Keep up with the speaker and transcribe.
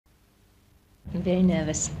I'm very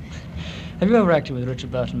nervous. Have you ever acted with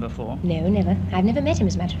Richard Burton before? No, never. I've never met him,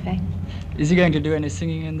 as a matter of fact. Is he going to do any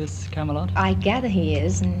singing in this Camelot? I gather he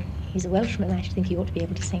is, and he's a Welshman. I should think he ought to be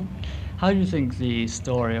able to sing. How do you think the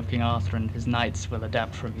story of King Arthur and his knights will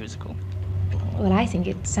adapt for a musical? Well, I think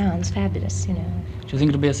it sounds fabulous, you know. Do you think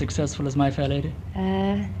it'll be as successful as My Fair Lady?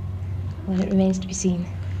 Well, it remains to be seen.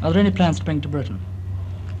 Are there any plans to bring it to Britain?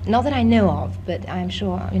 Not that I know of, but I'm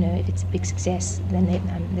sure, you know, if it's a big success, then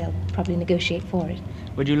they'll probably negotiate for it.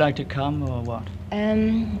 Would you like to come, or what?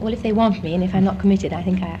 Well, if they want me, and if I'm not committed, I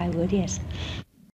think I would, yes.